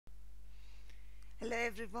Hello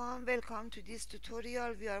everyone, welcome to this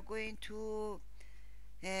tutorial. We are going to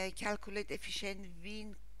calculate efficient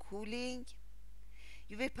wind cooling.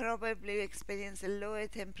 You will probably experience a lower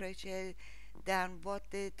temperature than what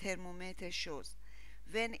the thermometer shows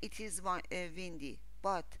when it is windy.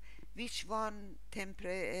 But which one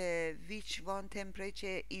temperature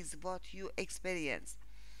is what you experience?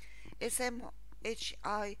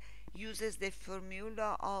 SMHI uses the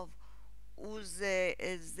formula of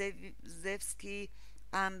Uzevsky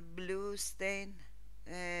and Bluestein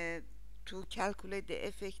to calculate the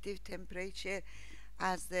effective temperature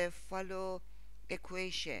as the follow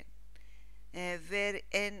equation, where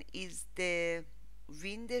n is the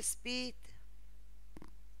wind speed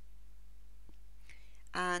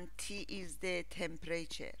and T is the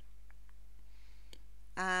temperature.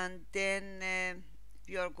 And then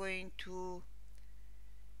we are going to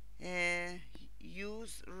uh,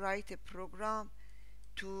 write a program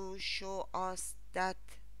to show us that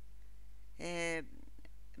uh,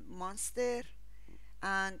 monster,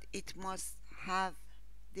 and it must have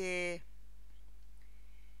the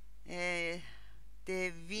uh,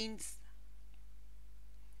 the wind's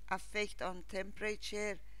effect on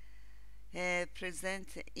temperature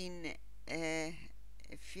present in a,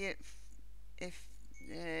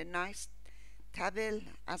 nice table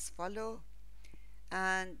as follow.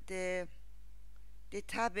 And the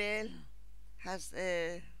table has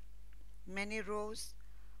many rows,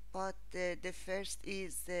 but the first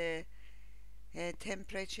is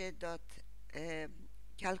temperature dot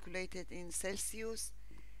calculated in Celsius,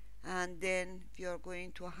 and then we are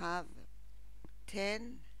going to have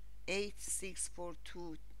 10, 8, 6, 4,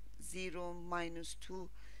 2, 0, minus 2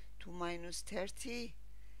 to minus 30,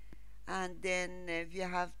 and then we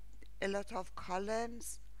have a lot of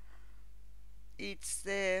columns. It's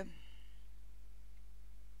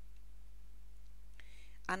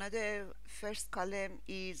another first column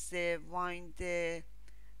is wind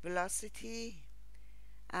velocity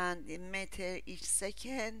and in meter each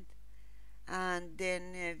second, and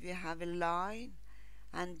then we have a line,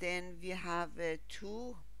 and then we have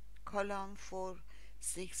two column 4,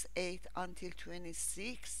 6, 8 until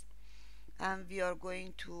 26, and we are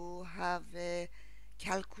going to have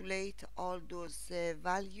calculate all those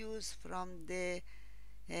values from the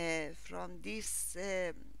from this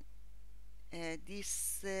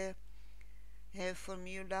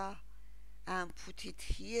formula, and put it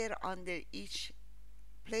here under each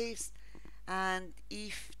place. And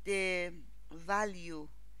if the value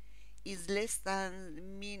is less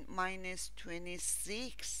than minus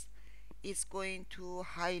 26, it's going to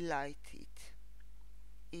highlight it.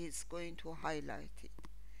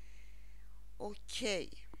 Okay,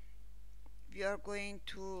 we are going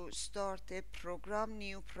to start a program,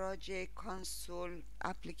 new project, console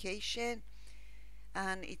application,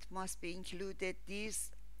 and it must be included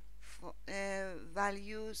these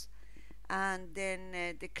values. And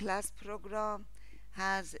then the class program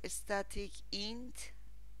has a static int,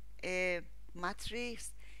 a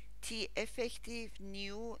matrix, T effective,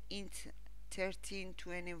 new int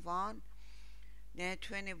 1321,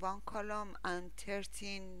 21 column and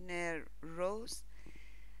 13 rows.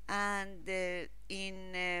 And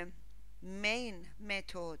in main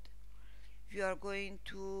method we are going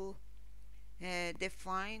to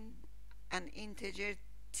define an integer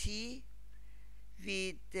t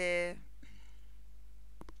with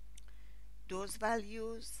those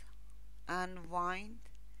values, and wind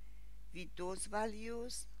with those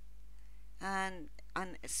values, and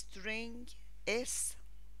a string s,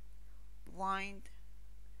 wind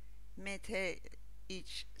meter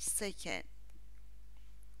each second.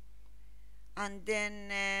 And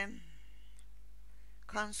then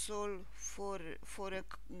console for a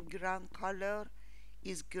ground color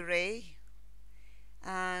is gray,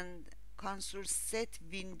 and console set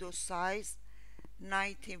window size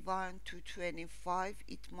 91 to 25.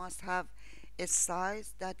 It must have a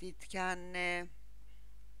size that it can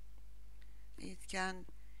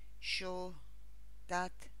show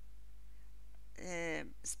that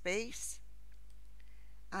space.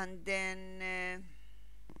 And then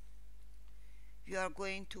we are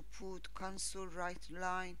going to put console right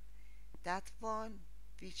line, that one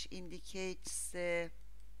which indicates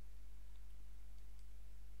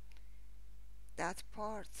that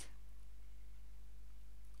part.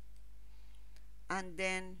 And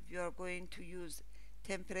then we are going to use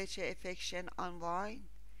temperature affection on wind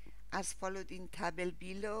as followed in table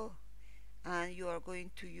below, and you are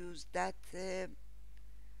going to use that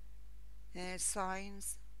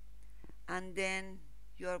signs. And then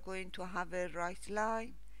you are going to have a right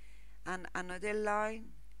line and another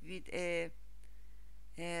line with a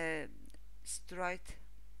straight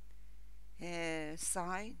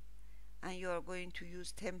sign, and you are going to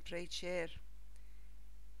use temperature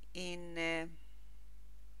in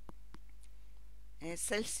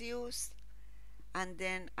Celsius, and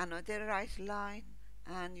then another right line,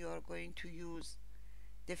 and you are going to use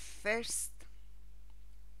the first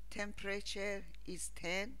temperature is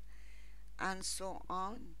 10, and so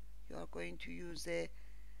on. You are going to use a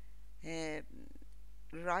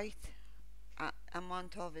right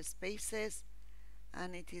amount of spaces,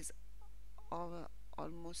 and it is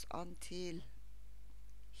almost until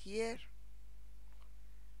here.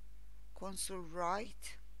 Console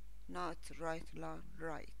right, not right line,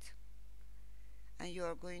 right, and you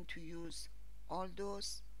are going to use all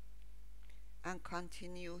those and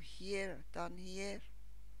continue here, down here,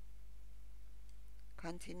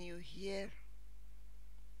 continue here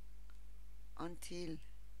until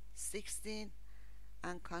 16,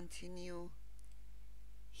 and continue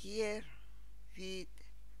here with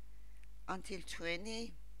until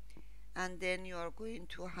 20, and then you are going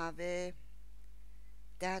to have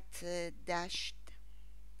that dashed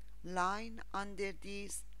line under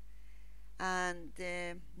this, and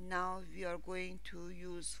now we are going to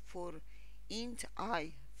use for int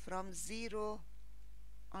I from 0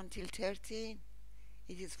 until 13,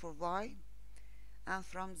 it is for y, and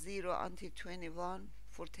from 0 until 21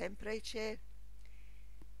 for temperature.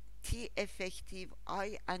 T effective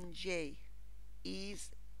I and j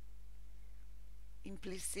is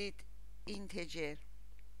implicit integer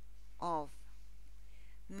of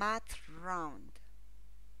math round,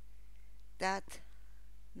 that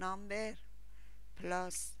number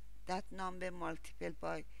plus that number multiplied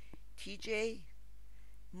by tj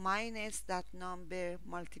minus that number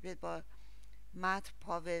multiplied by math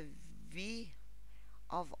power v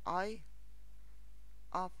of I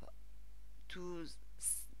up to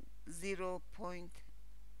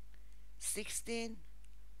 0.16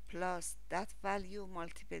 plus that value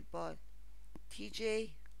multiplied by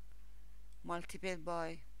tj multiplied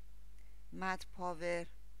by math power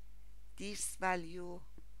this value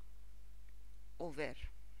over.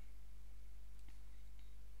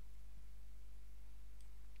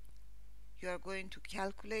 You are going to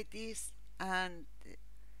calculate this, and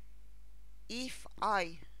if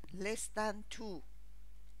I less than 2,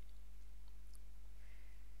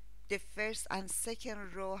 the first and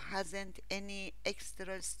second row hasn't any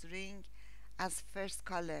extra string as first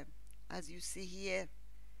column. As you see here,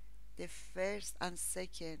 the first and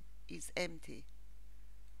second is empty.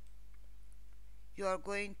 You are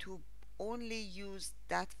going to only use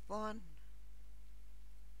that one,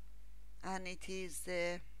 and it is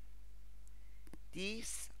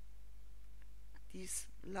this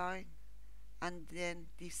line and then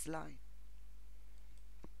this line.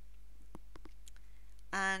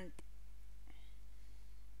 And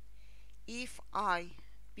if I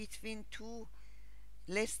between 2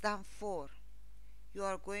 less than 4, you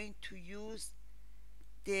are going to use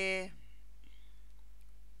this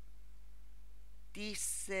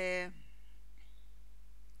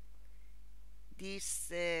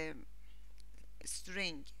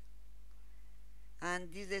string,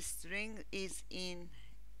 and this string is in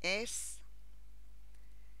s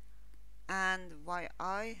and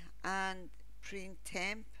yi and print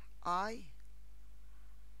temp I,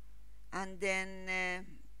 and then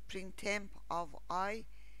print temp of I,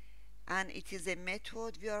 and it is a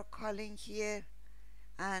method we are calling here,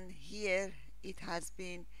 and here it has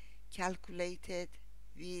been calculated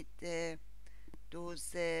with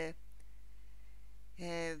those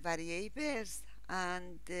variables,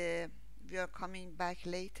 and we are coming back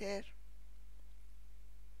later.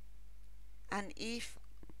 And if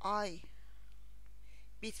I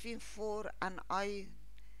between 4 and I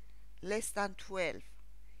less than 12,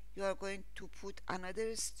 you are going to put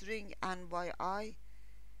another string and yi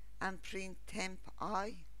and print temp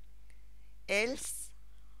I, else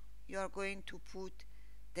you are going to put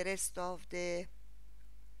the rest of the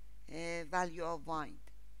value of wind.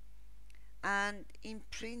 And in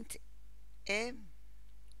print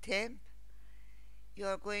temp, you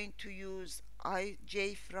are going to use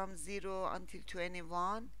ij from 0 until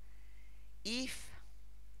 21. If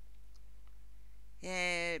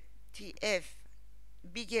tf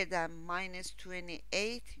bigger than minus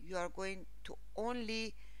 28, you are going to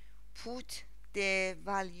only put the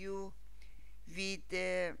value with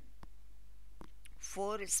the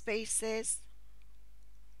 4 spaces,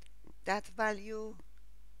 that value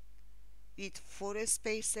with 4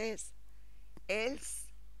 spaces, else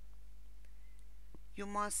you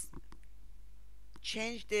must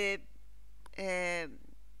change the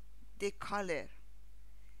color.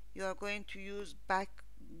 You are going to use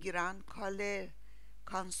background color,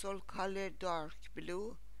 console color dark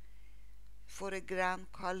blue, foreground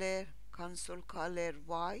color, console color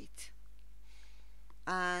white,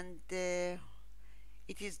 and it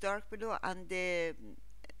is dark blue, and the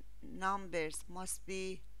numbers must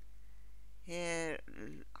be uh,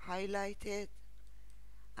 highlighted,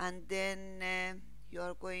 and then you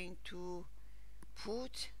are going to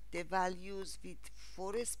put the values with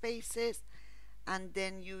 4 spaces, and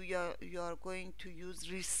then you are going to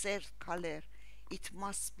use reset color. It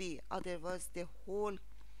must be, otherwise the whole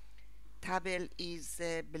table is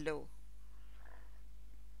below,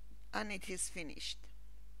 and it is finished.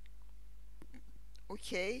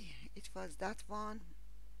 Okay, it was that one,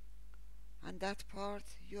 and that part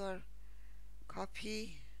your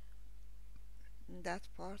copy, and that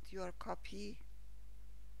part your copy,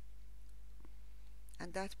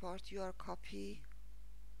 and that part your copy,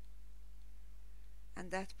 and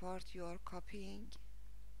that part you are copying,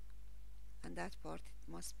 and that part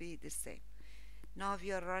it must be the same. Now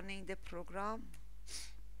we are running the program.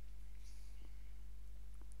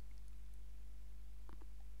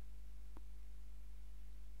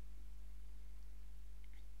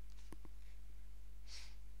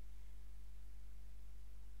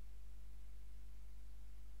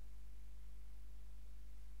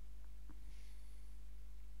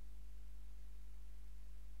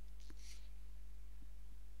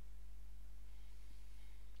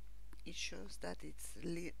 It shows that it's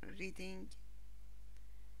reading,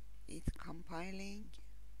 it's compiling,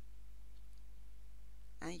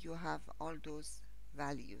 and you have all those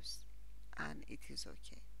values, and it is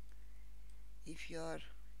okay. If you are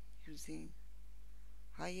using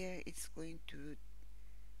higher, it's going to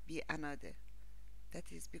be another.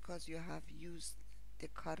 That is because you have used the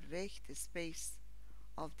correct space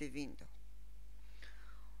of the window.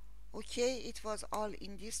 Okay, it was all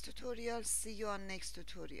in this tutorial. See you on next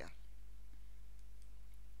tutorial.